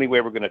 The only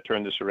way we're going to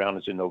turn this around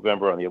is in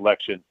November on the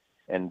election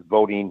and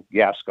voting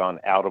Gascon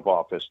out of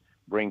office,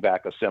 bring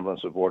back a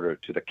semblance of order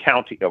to the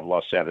county of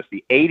Los Angeles.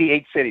 The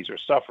 88 cities are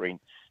suffering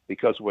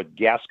because of what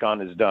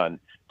Gascon has done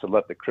to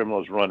let the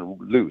criminals run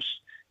loose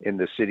in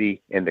the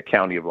city and the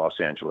county of Los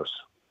Angeles.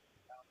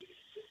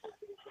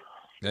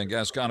 And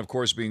Gascon, of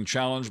course, being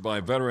challenged by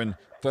veteran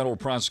federal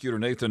prosecutor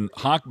Nathan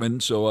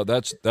Hochman. So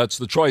that's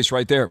the choice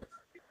right there.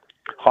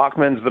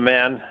 Hochman's the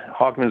man.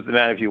 Hochman's the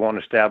man if you want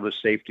to establish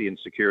safety and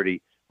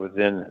security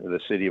within the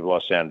city of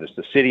Los Angeles.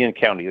 The city and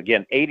county,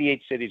 again,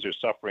 88 cities are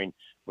suffering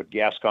what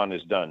Gascon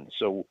has done.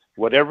 So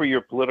whatever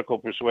your political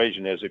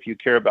persuasion is, if you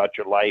care about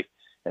your life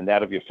and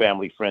that of your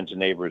family, friends, and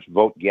neighbors,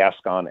 vote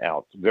Gascon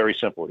out. Very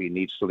simple. He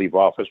needs to leave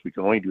office. We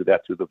can only do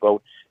that through the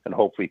vote, and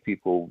hopefully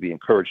people will be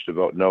encouraged to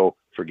vote no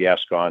for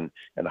Gascon,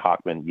 and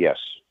Hochman, yes.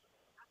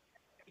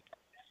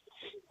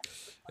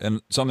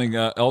 And something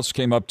else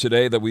came up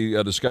today that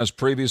we discussed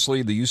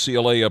previously. The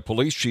UCLA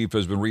police chief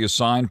has been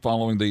reassigned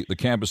following the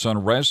campus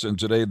unrest, and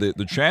today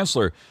the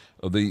chancellor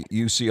of the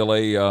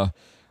UCLA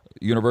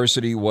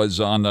University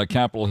was on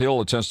Capitol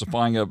Hill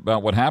testifying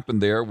about what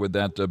happened there with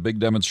that big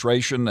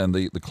demonstration and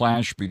the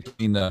clash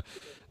between the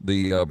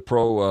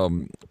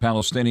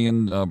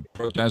pro-Palestinian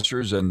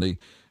protesters and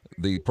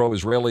the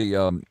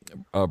pro-Israeli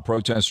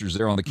protesters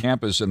there on the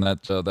campus, and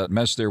that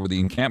mess there with the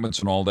encampments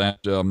and all that.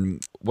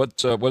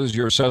 What is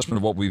your assessment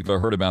of what we've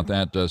heard about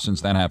that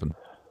since that happened?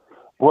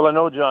 Well, I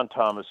know John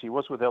Thomas. He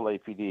was with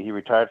LAPD. He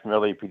retired from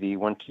LAPD,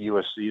 went to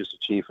USC as the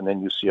chief, and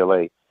then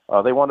UCLA.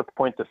 They want to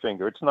point the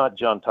finger. It's not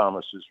John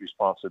Thomas's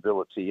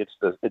responsibility. It's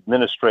the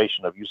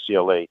administration of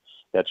UCLA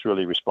that's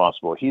really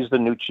responsible. He's the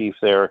new chief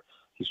there.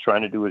 He's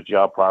trying to do his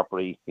job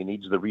properly. He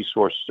needs the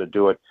resources to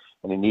do it,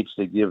 and he needs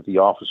to give the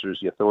officers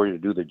the authority to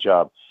do the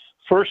job.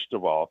 First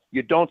of all,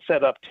 you don't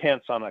set up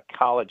tents on a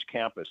college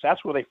campus.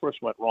 That's where they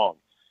first went wrong.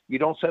 You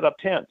don't set up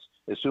tents.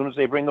 As soon as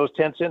they bring those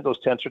tents in, those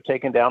tents are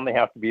taken down. They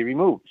have to be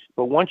removed.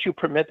 But once you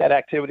permit that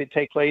activity to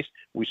take place,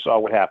 we saw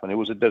what happened. It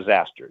was a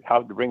disaster.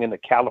 How to bring in the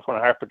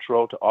California Highway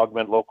Patrol to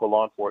augment local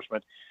law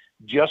enforcement.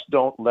 Just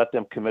don't let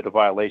them commit a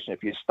violation.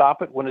 If you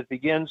stop it when it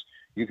begins,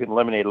 you can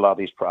eliminate a lot of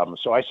these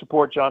problems. So I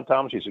support John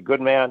Thomas. He's a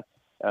good man.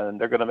 and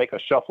they're going to make a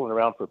shuffling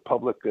around for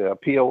public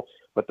appeal.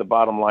 But the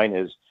bottom line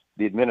is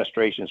the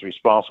administration is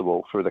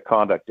responsible for the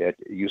conduct at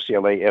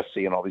UCLA, SC,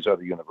 and all these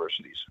other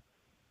universities.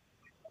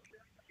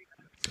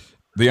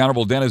 The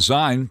Honorable Dennis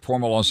Zine,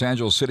 former Los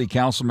Angeles City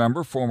Council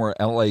member, former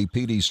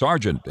LAPD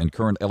sergeant, and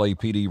current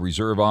LAPD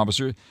reserve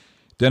officer.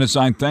 Dennis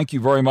Zine, thank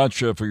you very much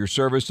for your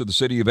service to the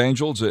City of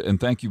Angels, and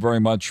thank you very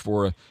much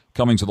for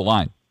coming to the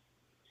line.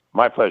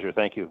 My pleasure.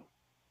 Thank you.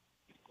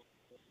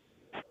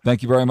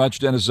 Thank you very much,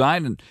 Dennis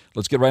Zine. And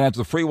let's get right out to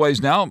the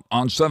freeways now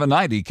on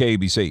 790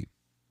 KABC.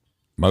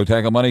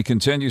 Mottek on Money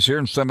continues here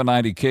in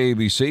 790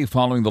 KABC.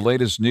 Following the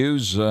latest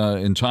news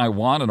in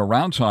Taiwan and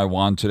around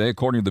Taiwan today,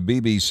 according to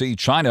the BBC,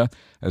 China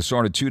has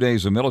started 2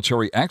 days of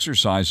military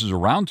exercises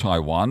around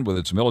Taiwan, with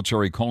its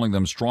military calling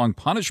them strong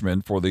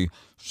punishment for the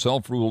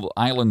Self-Ruled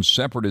Island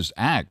Separatist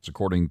Act.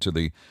 According to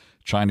the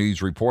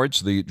Chinese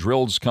reports, the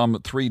drills come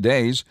 3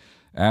 days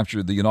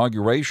after the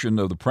inauguration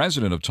of the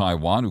president of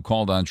Taiwan, who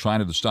called on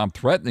China to stop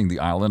threatening the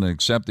island and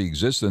accept the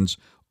existence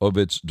of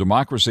its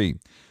democracy.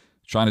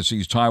 China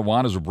sees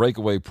Taiwan as a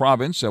breakaway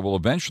province that will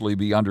eventually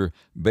be under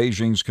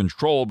Beijing's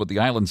control, but the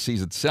island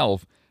sees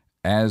itself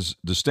as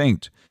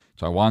distinct.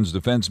 Taiwan's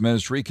defense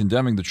ministry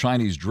condemning the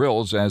Chinese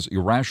drills as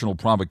irrational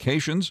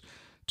provocations.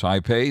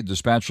 Taipei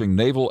dispatching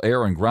naval,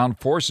 air, and ground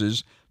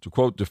forces to,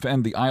 quote,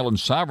 defend the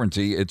island's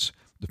sovereignty, its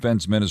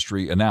defense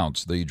ministry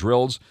announced. The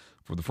drills,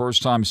 for the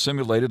first time,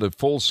 simulated a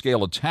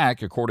full-scale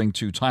attack, according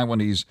to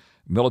Taiwanese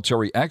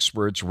military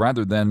experts,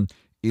 rather than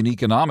an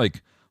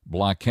economic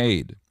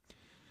blockade.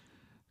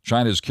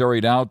 China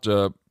carried out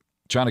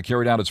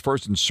its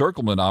first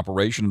encirclement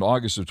operation in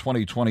August of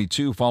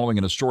 2022 following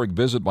an historic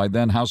visit by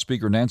then House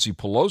Speaker Nancy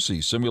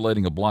Pelosi,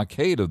 simulating a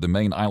blockade of the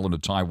main island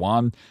of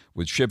Taiwan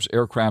with ships,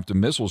 aircraft, and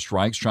missile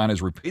strikes. China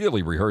has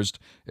repeatedly rehearsed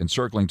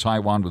encircling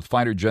Taiwan with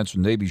fighter jets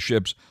and Navy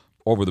ships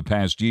over the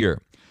past year.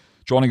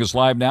 Joining us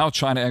live now,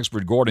 China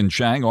expert Gordon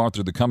Chang, author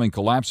of The Coming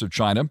Collapse of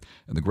China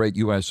and the Great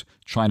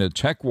U.S.-China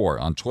Tech War,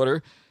 on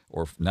Twitter,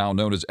 or now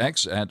known as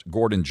X, at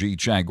Gordon G.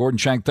 Chang. Gordon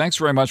Chang, thanks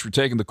very much for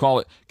taking the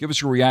call. Give us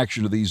your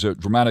reaction to these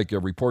dramatic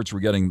reports we're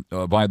getting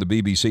via the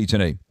BBC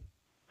today.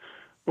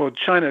 Well,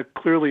 China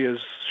clearly has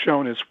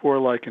shown its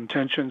warlike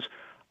intentions.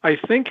 I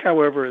think,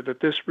 however, that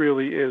this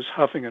really is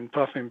huffing and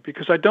puffing,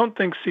 because I don't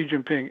think Xi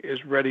Jinping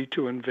is ready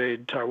to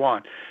invade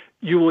Taiwan.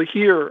 You will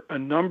hear a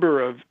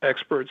number of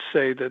experts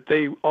say that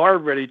they are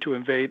ready to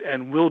invade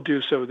and will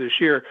do so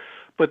this year.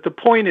 But the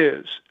point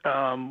is,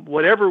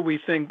 whatever we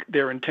think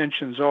their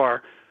intentions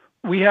are,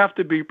 we have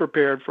to be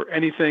prepared for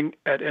anything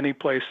at any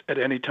place at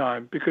any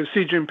time, because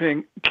Xi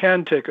Jinping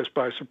can take us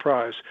by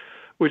surprise,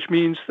 which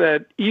means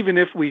that even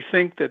if we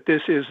think that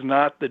this is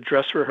not the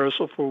dress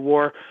rehearsal for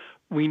war,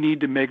 we need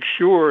to make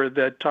sure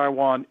that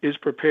Taiwan is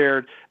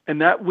prepared and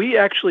that we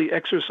actually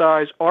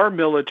exercise our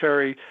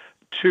military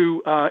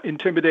to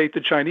intimidate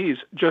the Chinese,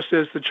 just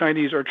as the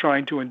Chinese are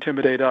trying to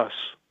intimidate us.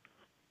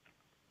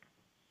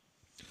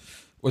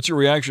 What's your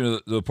reaction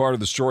to the part of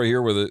the story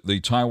here where the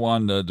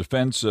Taiwan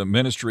Defense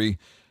Ministry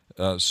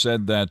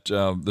said that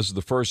this is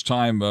the first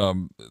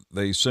time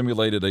they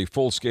simulated a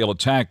full-scale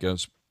attack,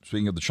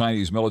 speaking of the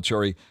Chinese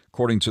military,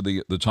 according to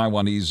the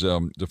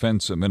Taiwanese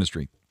Defense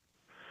Ministry?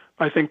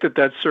 I think that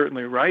that's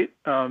certainly right.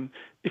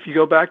 If you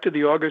go back to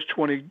the August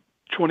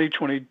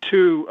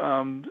 2022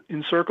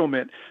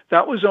 encirclement,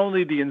 that was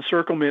only the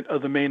encirclement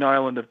of the main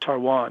island of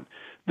Taiwan.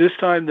 This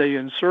time they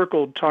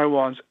encircled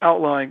Taiwan's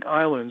outlying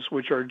islands,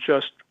 which are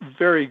just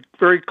very,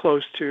 very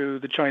close to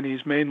the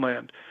Chinese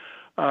mainland.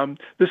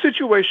 The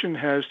situation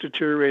has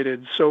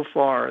deteriorated so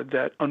far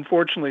that,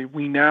 unfortunately,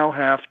 we now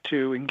have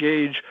to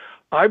engage,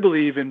 I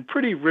believe, in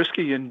pretty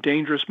risky and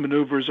dangerous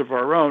maneuvers of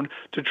our own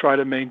to try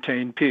to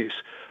maintain peace.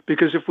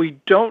 Because if we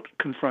don't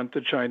confront the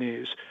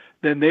Chinese,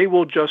 then they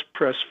will just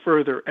press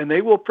further, and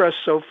they will press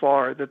so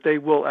far that they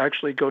will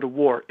actually go to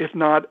war, if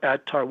not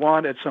at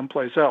Taiwan, at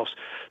someplace else.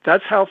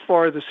 That's how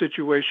far the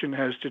situation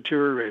has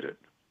deteriorated.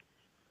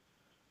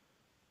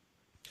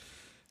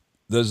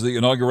 Does the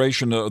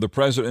inauguration of the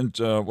president,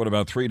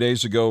 about 3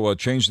 days ago,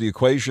 change the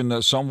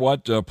equation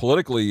somewhat?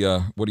 Politically,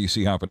 what do you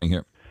see happening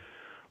here?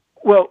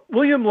 Well,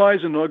 William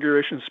Lai's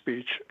inauguration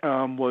speech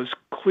was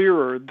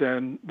clearer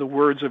than the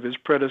words of his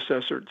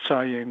predecessor,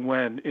 Tsai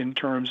Ing-wen, in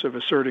terms of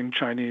asserting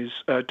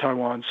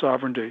Taiwan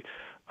sovereignty.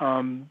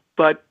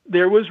 But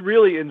there was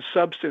really, in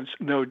substance,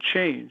 no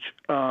change.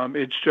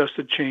 It's just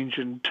a change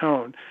in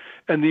tone.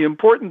 And the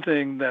important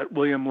thing that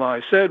William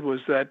Lai said was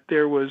that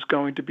there was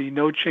going to be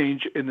no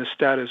change in the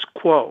status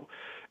quo.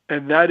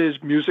 And that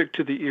is music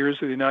to the ears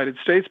of the United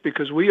States,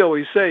 because we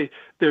always say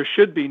there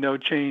should be no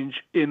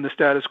change in the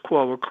status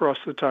quo across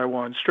the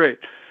Taiwan Strait.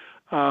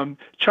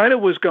 China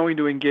was going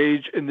to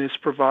engage in this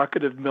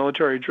provocative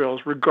military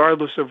drills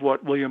regardless of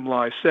what William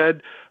Lai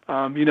said.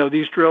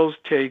 These drills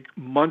take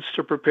months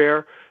to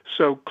prepare,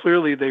 so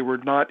clearly they were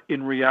not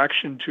in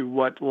reaction to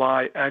what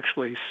Lai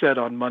actually said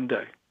on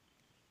Monday.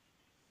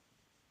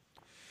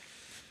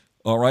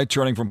 All right,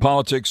 turning from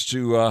politics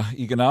to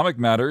economic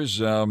matters,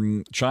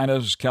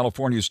 China's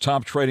California's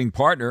top trading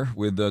partner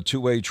with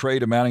two-way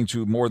trade amounting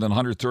to more than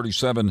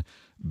 $137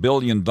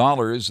 billion.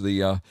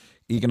 The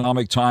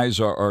economic ties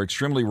are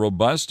extremely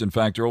robust. In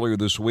fact, earlier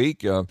this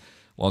week,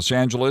 Los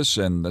Angeles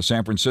and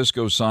San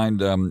Francisco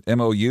signed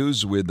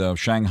MOUs with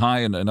Shanghai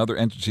and other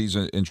entities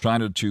in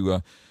China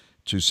to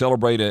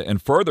celebrate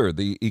and further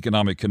the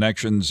economic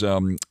connections.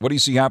 What do you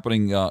see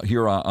happening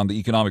here on the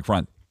economic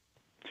front?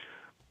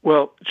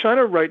 Well,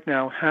 China right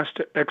now has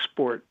to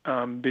export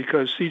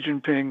because Xi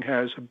Jinping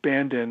has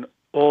abandoned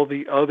all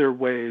the other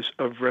ways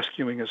of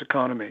rescuing his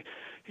economy.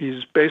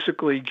 He's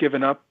basically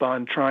given up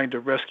on trying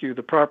to rescue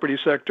the property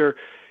sector.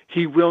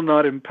 He will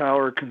not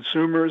empower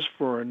consumers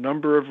for a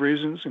number of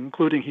reasons,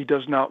 including he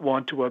does not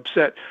want to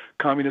upset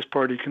Communist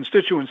Party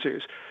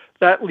constituencies.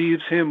 That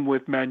leaves him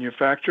with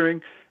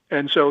manufacturing,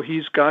 and so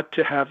he's got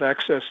to have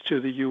access to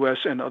the U.S.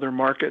 and other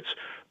markets.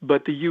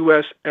 But the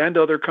U.S. and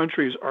other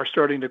countries are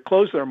starting to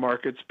close their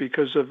markets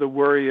because of the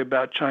worry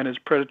about China's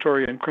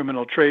predatory and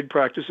criminal trade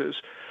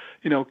practices.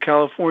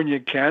 California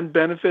can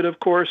benefit, of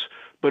course,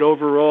 but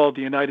overall,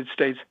 the United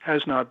States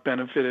has not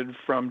benefited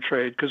from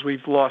trade because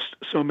we've lost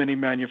so many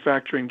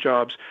manufacturing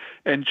jobs.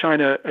 And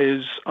China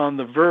is on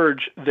the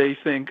verge, they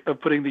think, of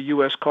putting the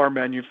U.S. car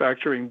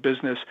manufacturing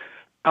business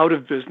out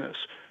of business.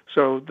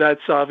 So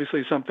that's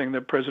obviously something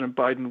that President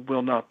Biden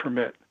will not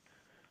permit.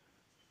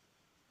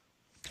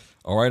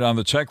 All right, on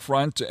the tech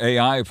front,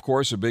 AI, of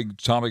course, a big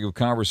topic of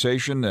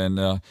conversation,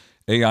 and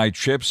AI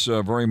chips,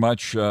 very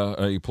much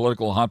a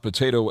political hot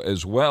potato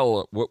as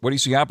well. What do you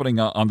see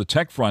happening on the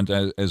tech front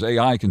as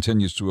AI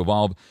continues to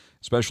evolve,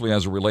 especially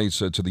as it relates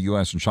to the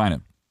U.S. and China?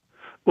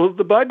 Well,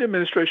 the Biden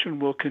administration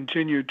will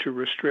continue to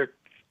restrict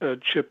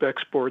chip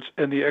exports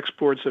and the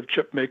exports of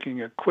chip-making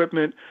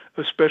equipment,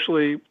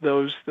 especially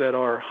those that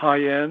are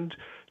high-end.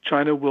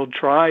 China will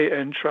try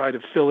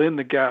to fill in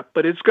the gap,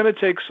 but it's going to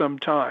take some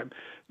time.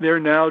 They're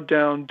now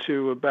down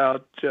to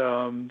about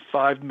 5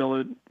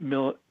 nanometer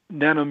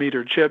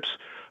chips,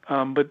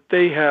 but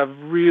they have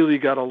really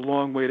got a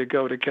long way to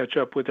go to catch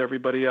up with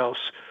everybody else.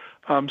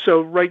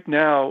 So right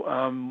now,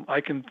 I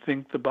can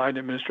think the Biden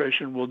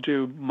administration will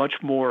do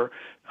much more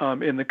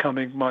in the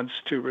coming months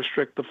to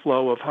restrict the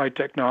flow of high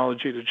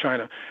technology to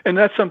China. And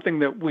that's something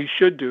that we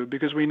should do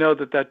because we know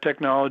that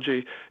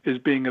technology is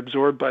being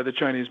absorbed by the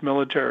Chinese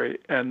military,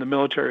 and the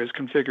military is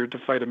configured to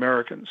fight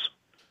Americans.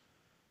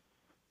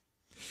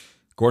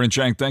 Gordon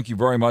Chang, thank you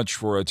very much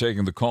for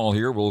taking the call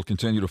here. We'll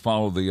continue to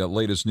follow the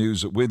latest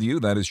news with you.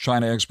 That is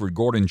China expert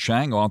Gordon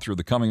Chang, author of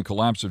The Coming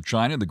Collapse of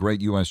China, The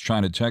Great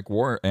U.S.-China Tech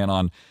War, and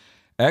on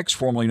X,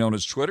 formerly known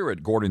as Twitter,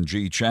 at Gordon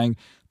G. Chang.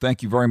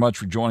 Thank you very much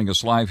for joining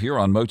us live here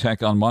on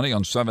Mottek on Money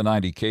on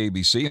 790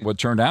 KABC. What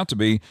turned out to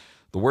be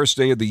the worst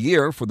day of the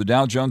year for the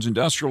Dow Jones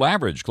Industrial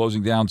Average,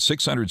 closing down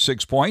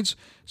 606 points,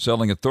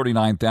 selling at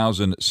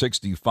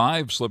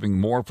 39,065, slipping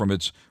more from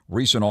its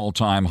recent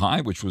all-time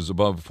high, which was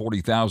above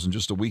 40,000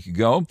 just a week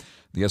ago.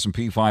 The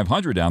S&P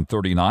 500 down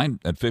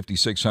 39 at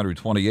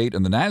 5,628,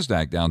 and the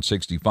NASDAQ down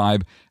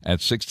 65 at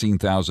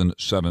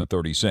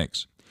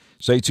 16,736.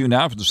 Stay tuned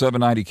now for the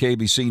 790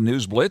 KABC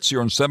News Blitz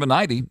here on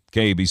 790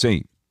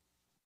 KABC.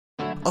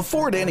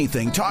 Afford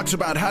Anything talks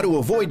about how to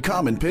avoid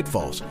common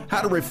pitfalls, how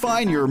to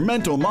refine your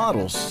mental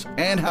models,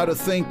 and how to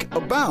think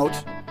about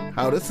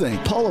how to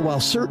think. Paula,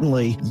 while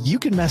certainly you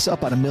can mess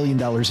up on $1 million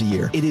a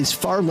year, it is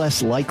far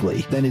less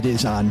likely than it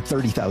is on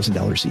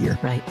 $30,000 a year.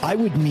 Right. I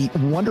would meet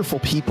wonderful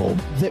people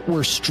that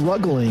were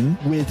struggling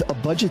with a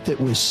budget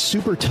that was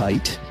super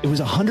tight. It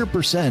was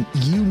 100%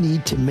 you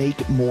need to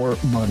make more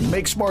money.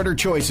 Make smarter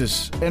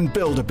choices and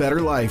build a better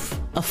life.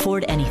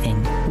 Afford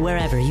Anything,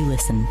 wherever you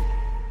listen.